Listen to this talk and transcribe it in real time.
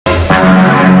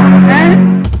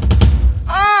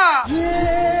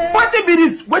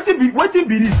Waiting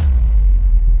be this.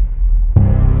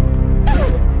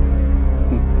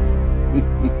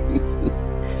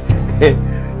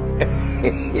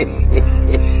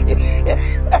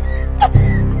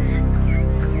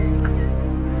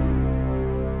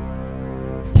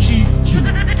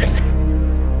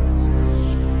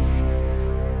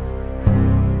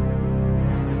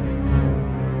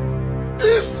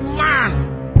 This man,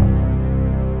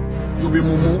 you be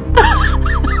mumu.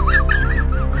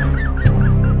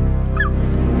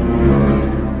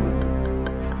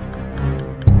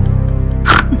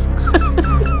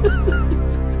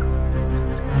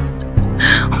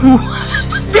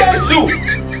 Jesus!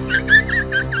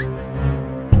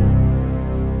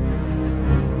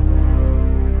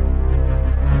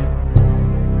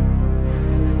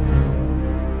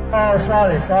 Oh,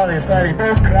 sorry.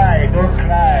 Don't cry.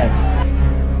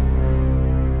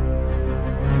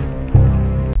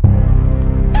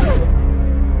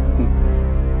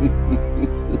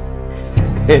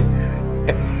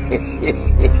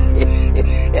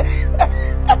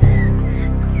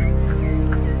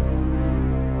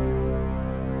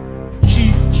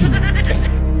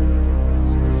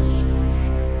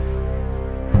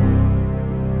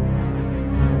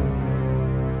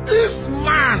 This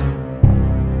man,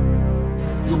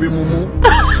 you be mumu.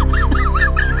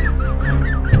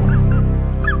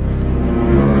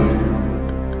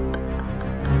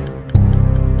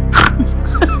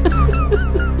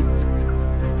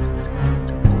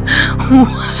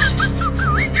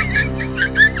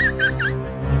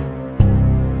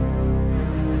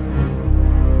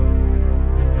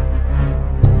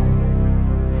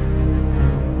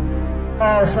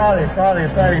 Oh, sorry.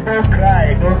 Don't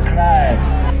cry.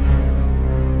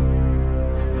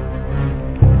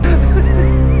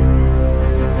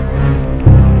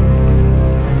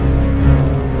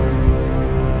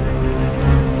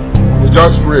 We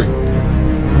just pray.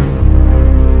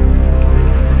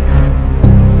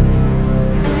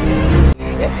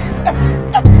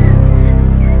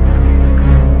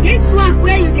 This work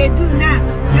where you dey do now,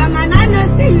 your mama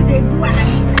no say you dey do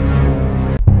am.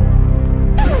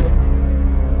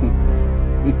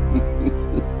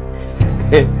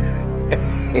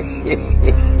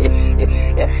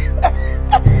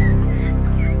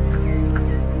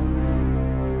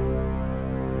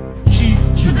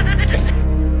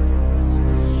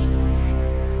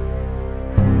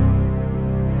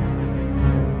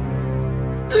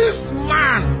 This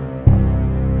man,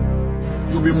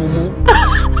 you be mumu.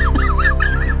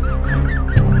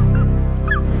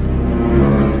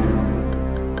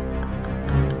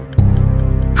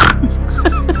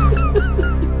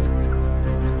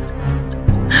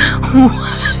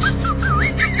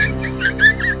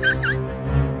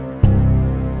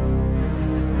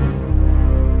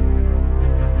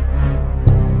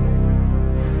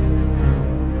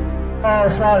 Oh,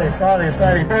 sorry.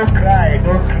 Don't cry.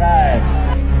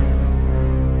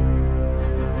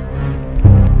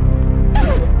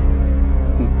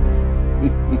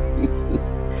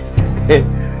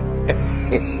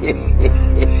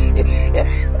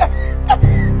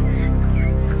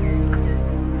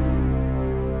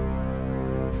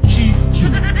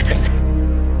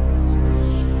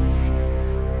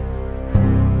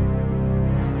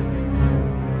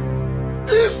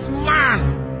 This man,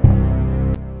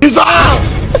 Jesus!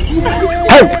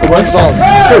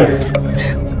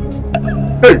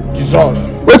 Hey, Jesus!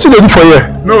 What you ready for here?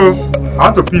 No, I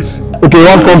want to piece. Okay,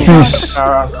 one come piece.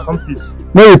 Come piece.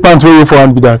 No, you pant where you for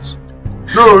and be that.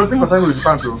 No, I don't think I'm with the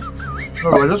pant, though.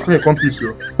 No, I just put a come piece,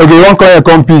 yo. Okay, one come here,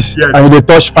 come piece. Yes. And you dey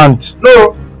touch pant.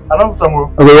 No, I don't put them.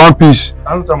 Okay, one piece.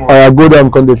 I don't put them. Alright, go down,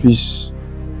 come the piece.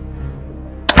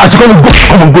 As you come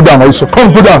on, go down, also.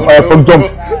 Come go down. Alright, from jump.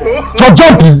 From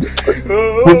jump, please.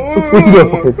 Wait till your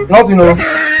pocket. Nothing, no.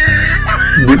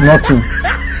 Nothing.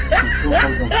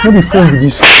 No be phone with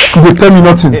this. You dey tell me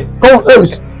nothing. Come on, hey.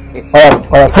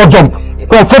 Alright, for jump.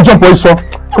 Come on, for jump, also.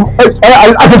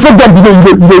 As a for jump, you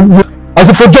as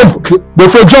a for jump. The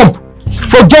for jump.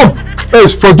 For jump.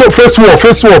 Yes, for jump. Face wall.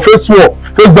 Face that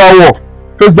wall.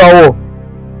 Face that wall.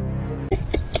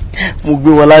 Mo gbé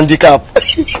wọn handicap.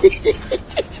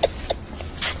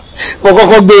 Mo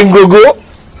kọ́kọ́ gbé ngogo.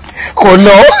 Kò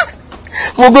lọ.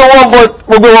 Mo gbé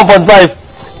 1.5.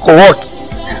 Kò work.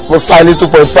 Mo sá ní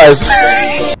 2.5.